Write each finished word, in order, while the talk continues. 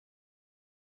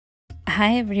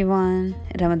Hi everyone,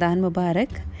 Ramadan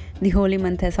Mubarak. The holy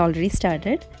month has already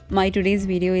started. My today's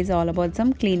video is all about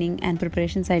some cleaning and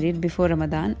preparations I did before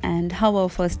Ramadan and how our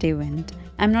first day went.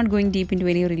 I'm not going deep into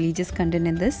any religious content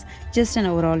in this, just an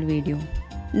overall video.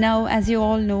 Now, as you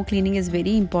all know, cleaning is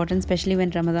very important, especially when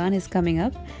Ramadan is coming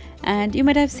up. And you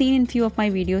might have seen in few of my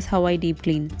videos how I deep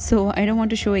clean. So I don't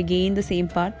want to show again the same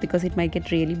part because it might get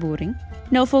really boring.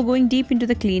 Now, for going deep into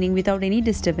the cleaning without any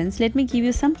disturbance, let me give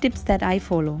you some tips that I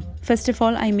follow. First of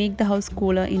all, I make the house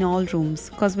cooler in all rooms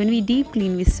because when we deep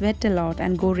clean, we sweat a lot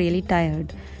and go really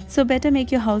tired. So better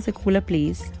make your house a cooler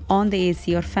place, on the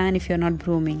AC or fan if you're not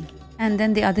brooming. And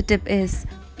then the other tip is,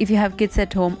 if you have kids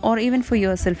at home or even for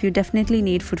yourself, you definitely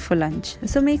need food for lunch.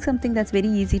 So make something that's very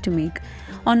easy to make.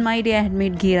 On my day, I had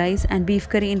made ghee rice and beef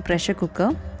curry in pressure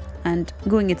cooker and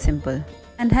going it simple.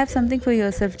 And have something for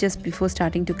yourself just before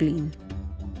starting to clean.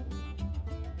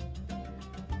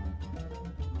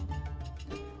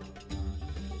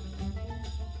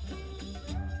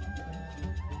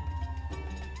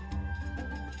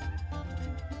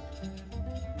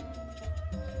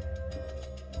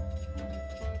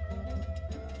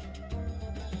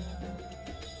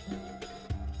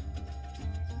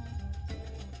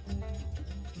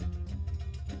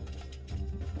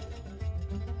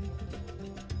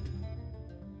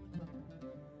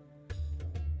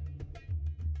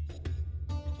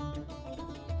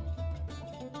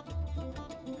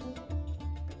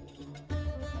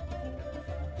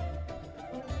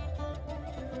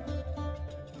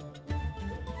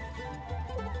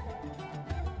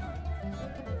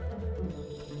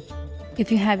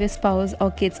 If you have your spouse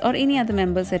or kids or any other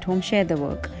members at home, share the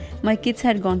work. My kids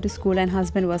had gone to school and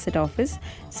husband was at office,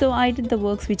 so I did the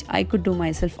works which I could do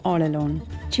myself all alone.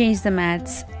 Change the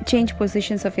mats, change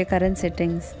positions of your current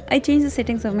settings. I change the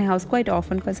settings of my house quite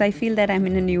often because I feel that I'm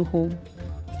in a new home.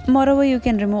 Moreover, you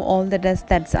can remove all the dust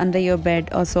that's under your bed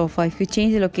or sofa if you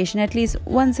change the location at least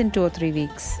once in 2 or 3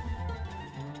 weeks.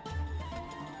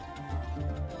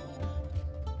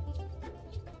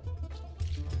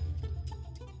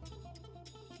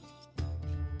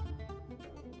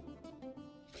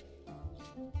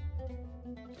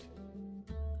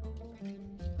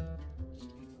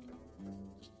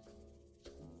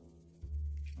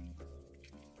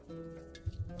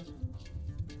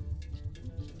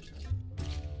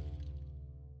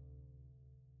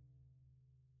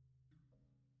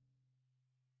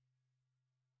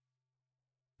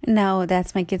 Now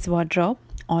that's my kids' wardrobe,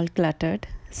 all cluttered,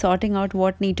 sorting out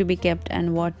what need to be kept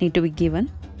and what need to be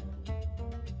given.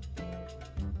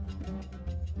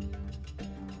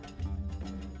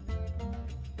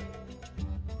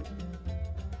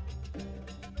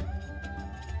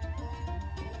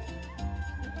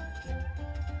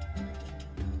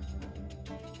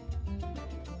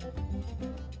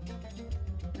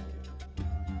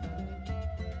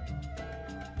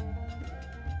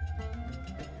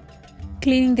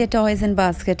 Cleaning their toys and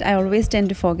basket. I always tend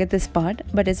to forget this part,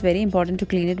 but it's very important to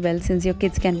clean it well since your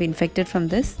kids can be infected from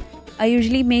this. I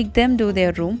usually make them do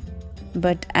their room,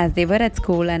 but as they were at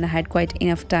school and I had quite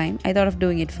enough time, I thought of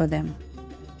doing it for them.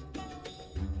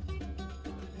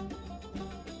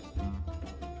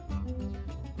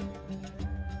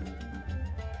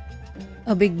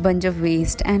 A big bunch of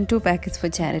waste and 2 packets for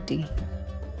charity.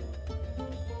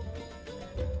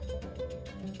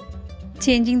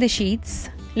 Changing the sheets.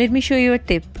 Let me show you a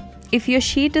tip. If your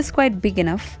sheet is quite big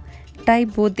enough, tie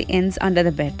both the ends under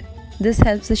the bed. This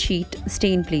helps the sheet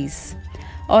stay in place.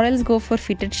 Or else go for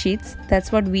fitted sheets. That's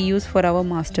what we use for our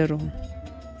master room.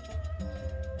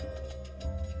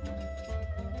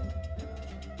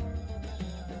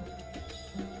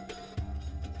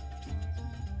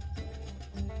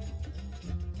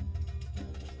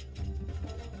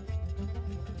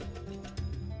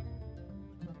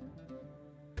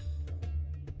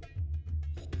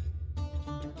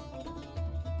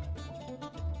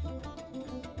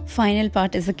 Final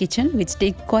part is the kitchen, which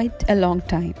takes quite a long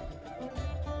time.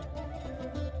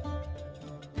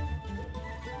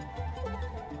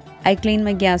 I clean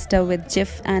my gas stove with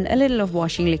Jif and a little of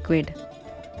washing liquid.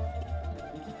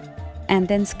 And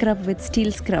then scrub with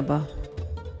steel scrubber.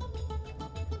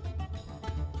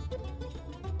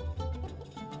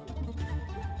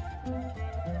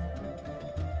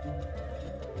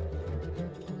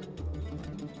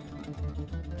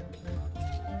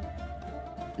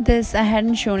 This I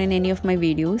hadn't shown in any of my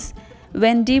videos.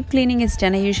 When deep cleaning is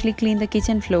done, I usually clean the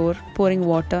kitchen floor, pouring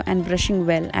water and brushing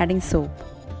well, adding soap.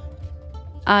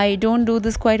 I don't do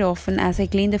this quite often as I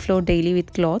clean the floor daily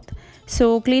with cloth.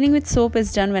 So cleaning with soap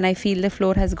is done when I feel the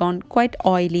floor has gone quite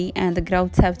oily and the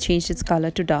grouts have changed its color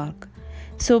to dark.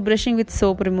 So brushing with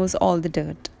soap removes all the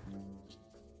dirt.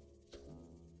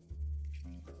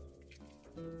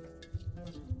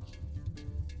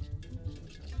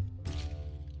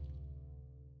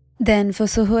 Then for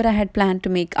suhoor I had planned to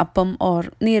make appam or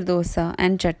neer dosa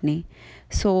and chutney.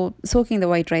 So soaking the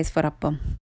white rice for appam.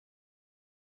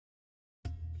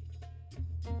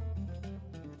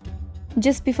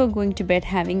 Just before going to bed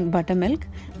having buttermilk,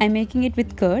 I'm making it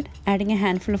with curd, adding a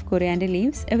handful of coriander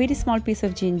leaves, a very small piece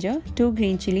of ginger, 2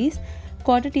 green chillies,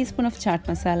 quarter teaspoon of chaat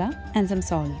masala and some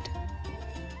salt.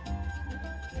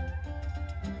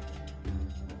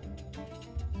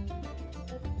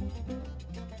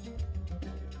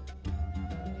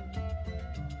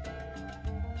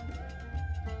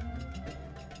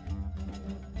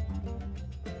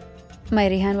 My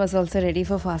Rehan was also ready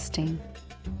for fasting.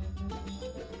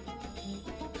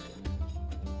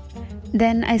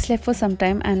 Then I slept for some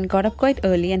time and got up quite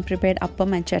early and prepared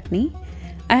appam and chutney.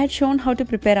 I had shown how to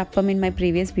prepare appam in my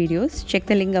previous videos. Check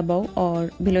the link above or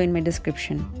below in my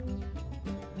description.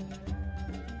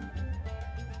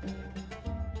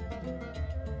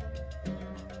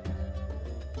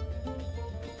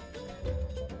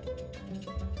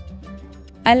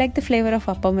 I like the flavor of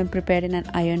appam when prepared in an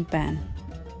iron pan.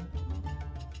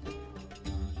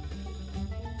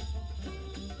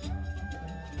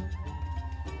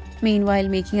 Meanwhile,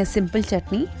 making a simple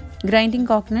chutney, grinding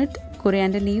coconut,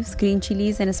 coriander leaves, green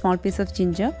chillies and a small piece of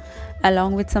ginger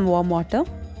along with some warm water.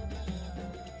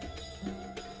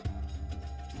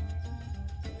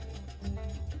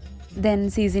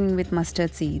 Then seasoning with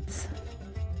mustard seeds.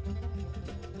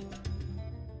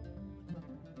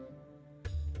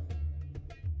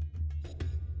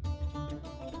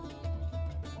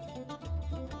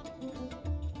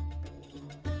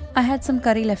 I had some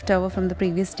curry left over from the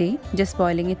previous day, just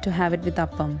boiling it to have it with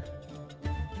appam.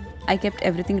 I kept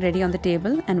everything ready on the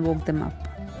table and woke them up.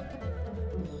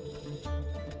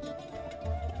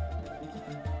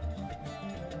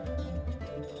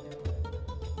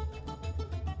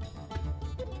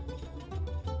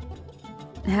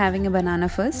 Having a banana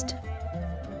first.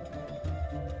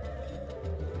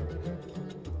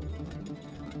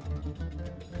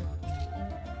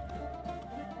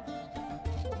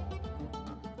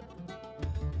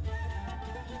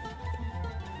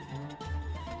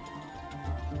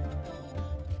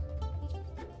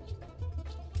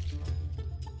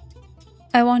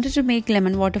 I wanted to make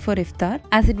lemon water for iftar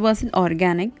as it wasn't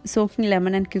organic, soaking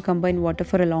lemon and cucumber in water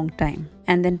for a long time.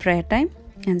 And then prayer time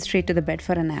and straight to the bed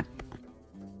for a nap.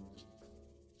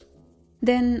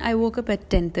 Then I woke up at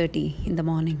 10:30 in the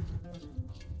morning.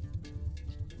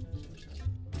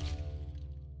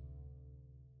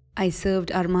 I served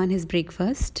Arman his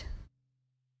breakfast.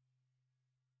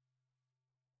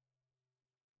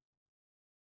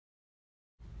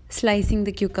 Slicing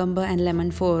the cucumber and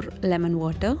lemon for lemon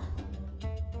water.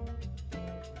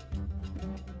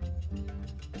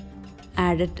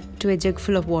 Add it to a jug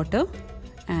full of water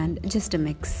and just a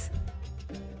mix.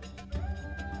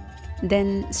 Then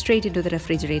straight into the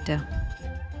refrigerator.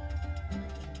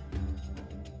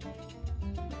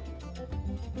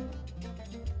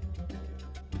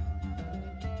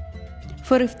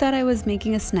 For iftar I was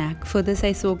making a snack. For this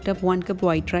I soaked up 1 cup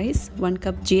white rice, 1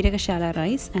 cup Jeerakashala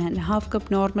rice and half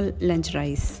cup normal lunch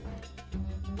rice.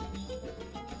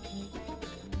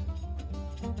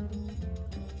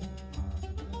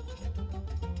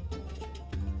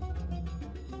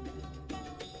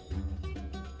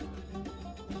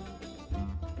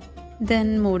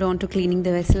 Then moved on to cleaning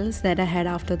the vessels that I had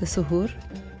after the suhoor.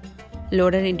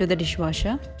 Loaded into the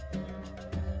dishwasher.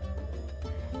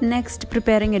 Next,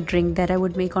 preparing a drink that I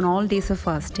would make on all days of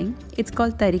fasting. It's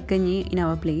called Kanhi in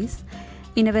our place.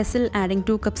 In a vessel, adding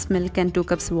 2 cups milk and 2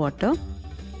 cups water.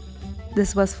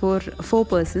 This was for 4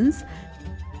 persons.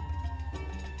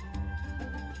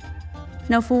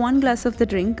 Now for 1 glass of the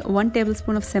drink, 1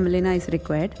 tablespoon of semolina is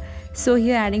required. So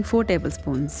here adding 4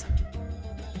 tablespoons.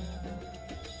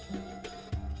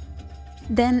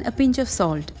 Then a pinch of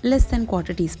salt, less than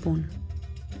 ¼ teaspoon.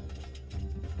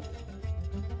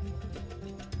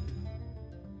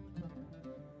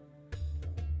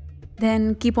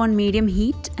 Then keep on medium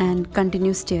heat and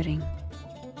continue stirring.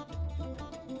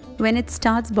 When it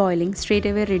starts boiling, straight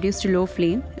away reduce to low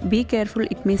flame. Be careful,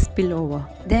 it may spill over.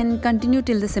 Then continue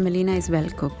till the semolina is well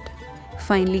cooked.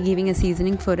 Finally giving a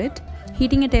seasoning for it,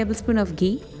 heating a tablespoon of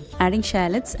ghee, adding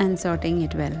shallots and sauteing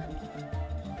it well.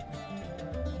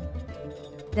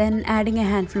 Then adding a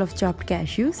handful of chopped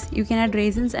cashews. You can add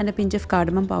raisins and a pinch of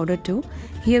cardamom powder too.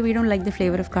 Here we don't like the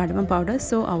flavor of cardamom powder,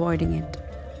 so avoiding it.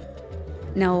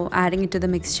 Now adding it to the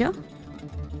mixture.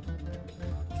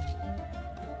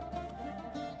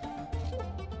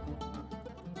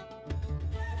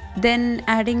 Then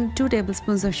adding 2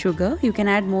 tablespoons of sugar. You can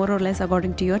add more or less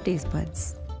according to your taste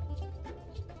buds.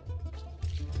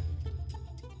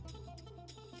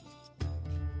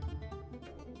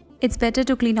 It's better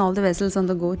to clean all the vessels on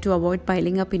the go to avoid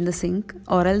piling up in the sink,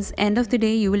 or else end of the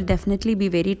day you will definitely be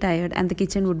very tired and the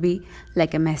kitchen would be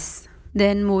like a mess.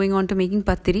 Then moving on to making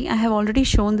pathiri. I have already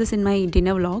shown this in my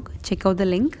dinner vlog. Check out the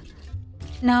link.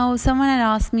 Now someone had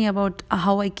asked me about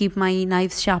how I keep my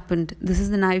knives sharpened. This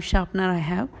is the knife sharpener I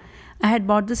have. I had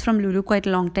bought this from Lulu quite a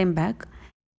long time back.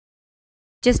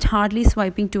 Just hardly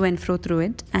swiping to and fro through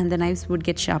it and the knives would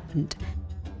get sharpened.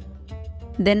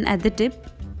 Then at the tip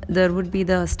there would be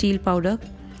the steel powder,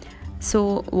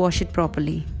 so wash it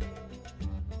properly.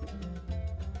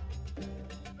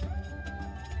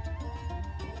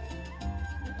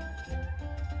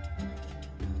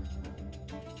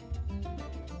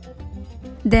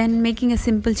 Then making a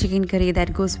simple chicken curry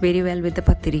that goes very well with the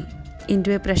pathiri.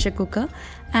 Into a pressure cooker,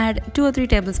 add 2 or 3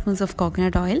 tablespoons of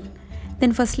coconut oil.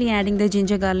 Then firstly adding the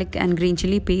ginger garlic and green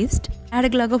chilli paste. Add a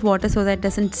glug of water so that it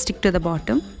doesn't stick to the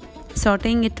bottom.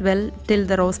 Sauteing it well till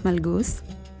the raw smell goes.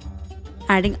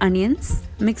 Adding onions,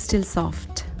 mix till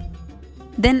soft.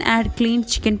 Then add cleaned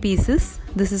chicken pieces.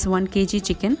 This is 1 kg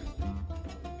chicken.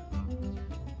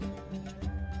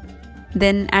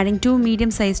 Then adding 2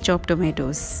 medium-sized chopped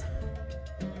tomatoes.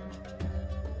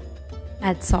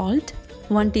 Add salt,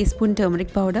 1 teaspoon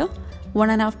turmeric powder,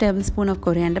 1½ tablespoon of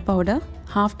coriander powder,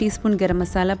 half teaspoon garam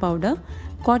masala powder,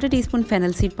 quarter teaspoon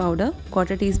fennel seed powder,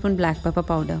 quarter teaspoon black pepper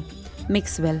powder.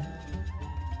 Mix well.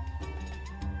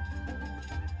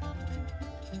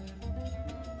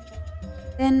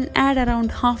 Then add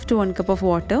around half to 1 cup of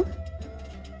water.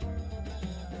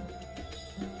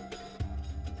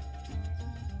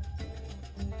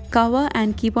 Cover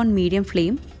and keep on medium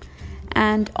flame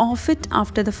and off it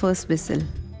after the first whistle.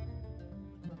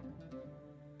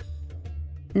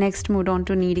 Next, move on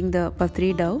to kneading the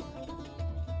pathiri dough.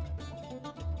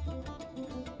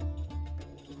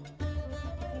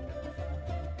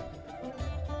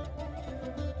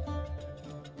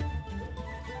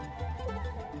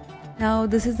 Now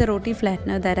this is the roti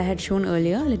flattener that I had shown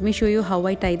earlier. Let me show you how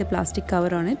I tie the plastic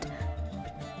cover on it.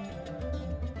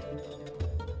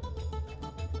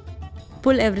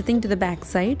 Pull everything to the back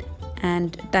side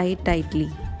and tie it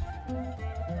tightly.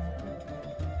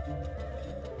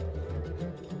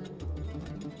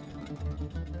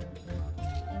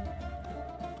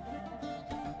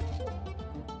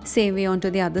 Same way onto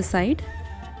the other side.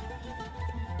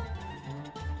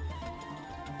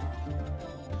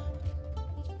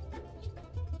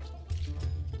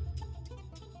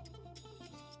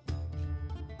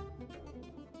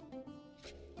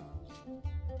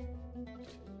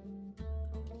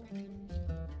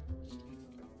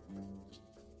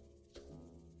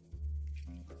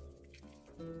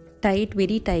 Tie it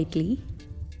very tightly,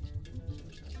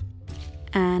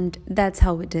 and that's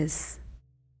how it is.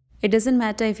 It doesn't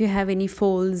matter if you have any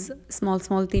folds, small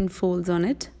thin folds on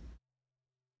it.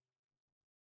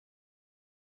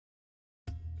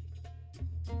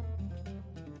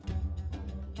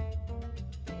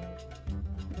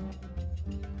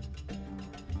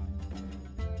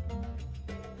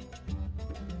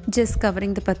 Just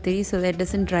covering the pathiri so that it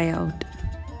doesn't dry out.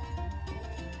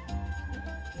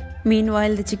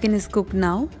 Meanwhile, the chicken is cooked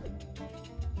now.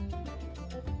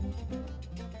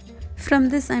 From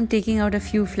this, I am taking out a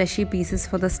few fleshy pieces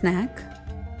for the snack.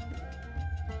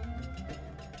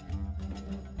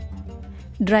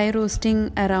 Dry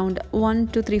roasting around 1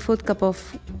 to 3/4 cup of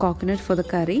coconut for the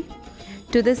curry.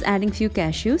 To this, adding few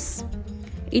cashews.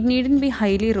 It needn't be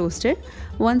highly roasted.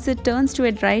 Once it turns to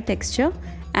a dry texture,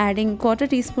 adding 1/4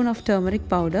 teaspoon of turmeric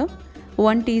powder,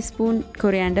 1 teaspoon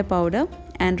coriander powder,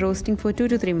 and roasting for 2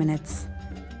 to 3 minutes.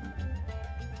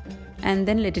 And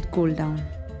then let it cool down.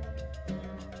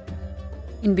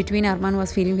 In between, Arman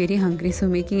was feeling very hungry, so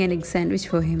making an egg sandwich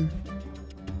for him.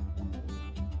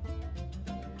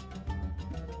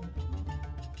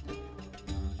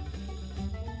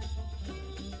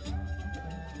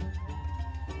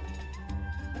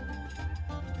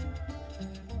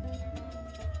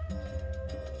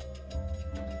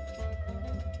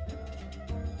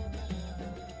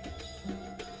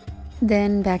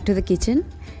 Then back to the kitchen,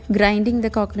 grinding the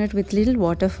coconut with little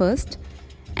water first,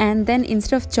 and then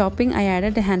instead of chopping, I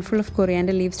added a handful of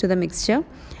coriander leaves to the mixture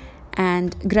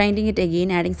and grinding it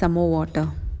again, adding some more water.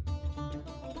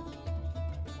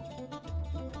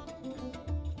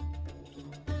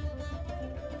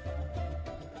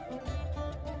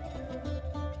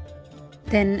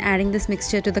 Then adding this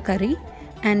mixture to the curry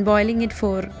and boiling it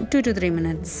for 2 to 3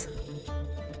 minutes.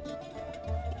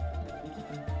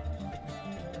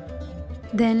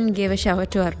 Then gave a shower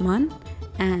to Arman,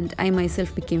 and I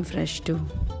myself became fresh too.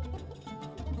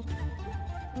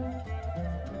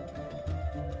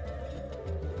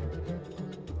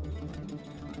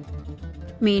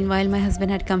 Meanwhile, my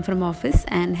husband had come from office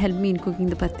and helped me in cooking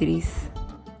the pathiris.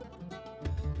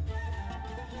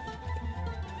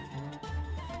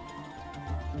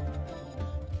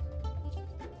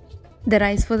 The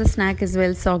rice for the snack is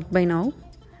well soaked by now.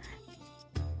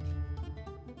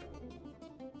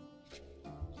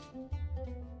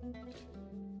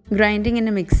 Grinding in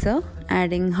a mixer,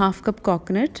 adding half cup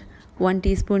coconut, 1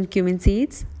 teaspoon cumin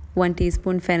seeds, 1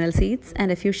 teaspoon fennel seeds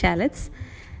and a few shallots,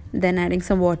 then adding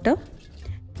some water.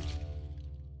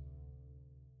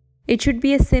 It should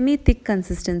be a semi-thick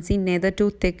consistency, neither too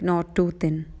thick nor too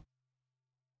thin.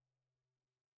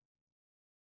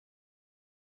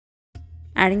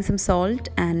 Adding some salt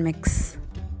and mix.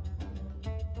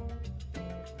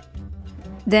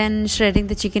 Then shredding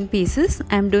the chicken pieces.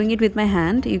 I am doing it with my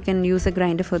hand. You can use a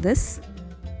grinder for this.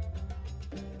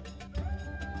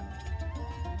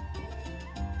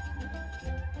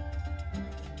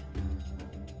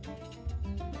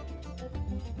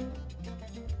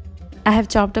 I have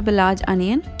chopped up a large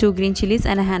onion, 2 green chillies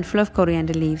and a handful of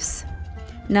coriander leaves.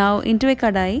 Now into a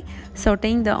kadai,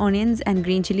 sauteing the onions and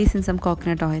green chillies in some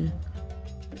coconut oil.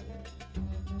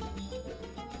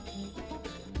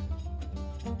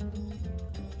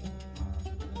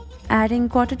 Adding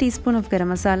 1/4 teaspoon of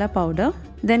Garam Masala powder,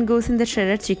 then goes in the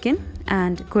shredded chicken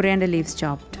and coriander leaves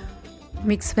chopped.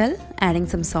 Mix well, adding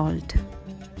some salt.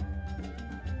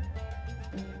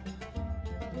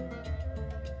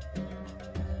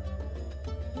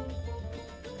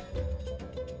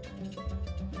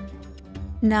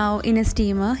 Now in a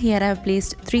steamer, here I have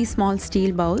placed 3 small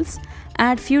steel bowls.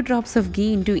 Add few drops of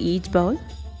ghee into each bowl.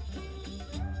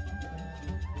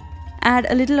 Add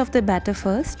a little of the batter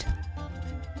first.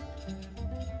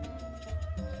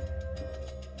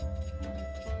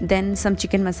 Then some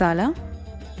chicken masala.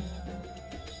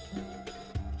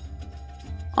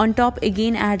 On top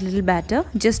again add little batter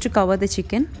just to cover the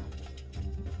chicken.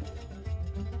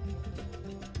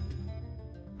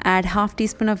 Add half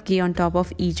teaspoon of ghee on top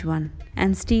of each one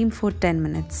and steam for 10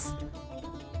 minutes.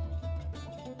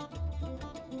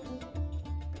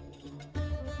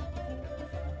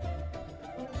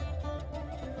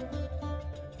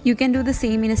 You can do the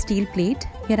same in a steel plate.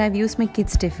 Here I have used my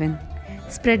kids' tiffin.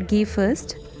 Spread ghee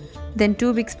first, then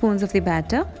 2 big spoons of the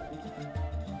batter,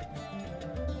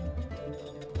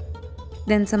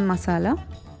 then some masala.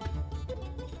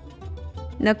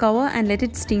 Now cover and let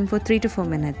it steam for 3 to 4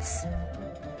 minutes.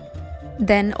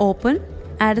 Then open,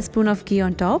 add a spoon of ghee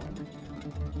on top,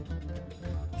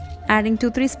 adding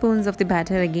 2-3 spoons of the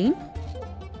batter again,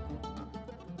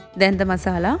 then the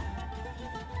masala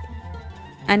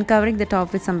and covering the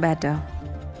top with some batter.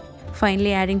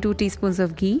 Finally adding 2 teaspoons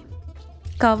of ghee.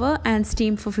 Cover and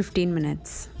steam for 15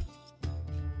 minutes.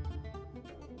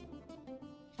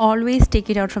 Always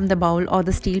take it out from the bowl or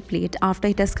the steel plate after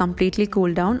it has completely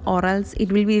cooled down, or else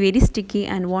it will be very sticky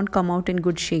and won't come out in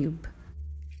good shape.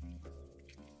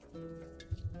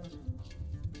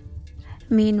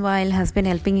 Meanwhile, husband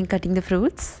helping in cutting the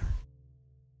fruits.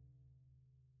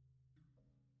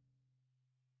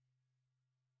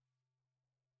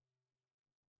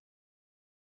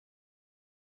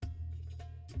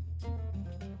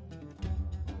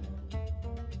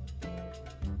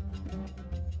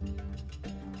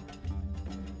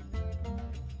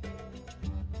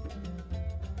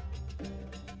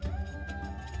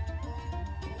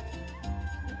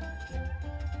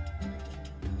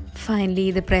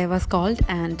 Finally, the prayer was called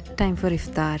and time for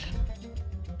iftar.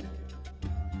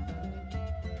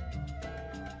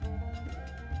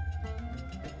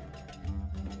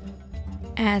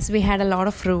 As we had a lot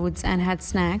of fruits and had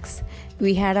snacks,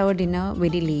 we had our dinner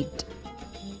very late.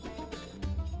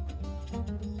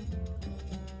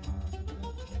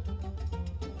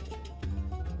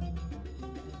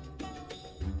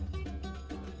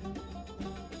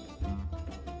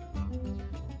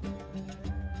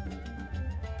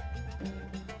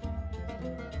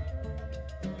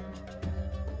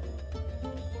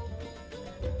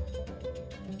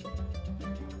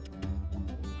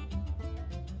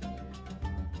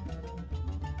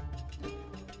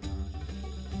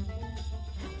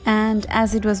 And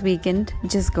as it was weekend,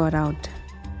 just got out.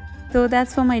 So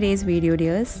that's for my day's video,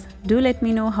 dears. Do let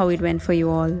me know how it went for you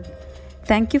all.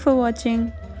 Thank you for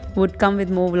watching. Would come with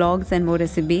more vlogs and more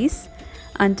recipes.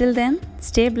 Until then,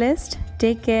 stay blessed,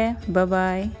 take care, bye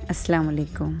bye, Assalamu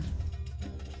alaikum.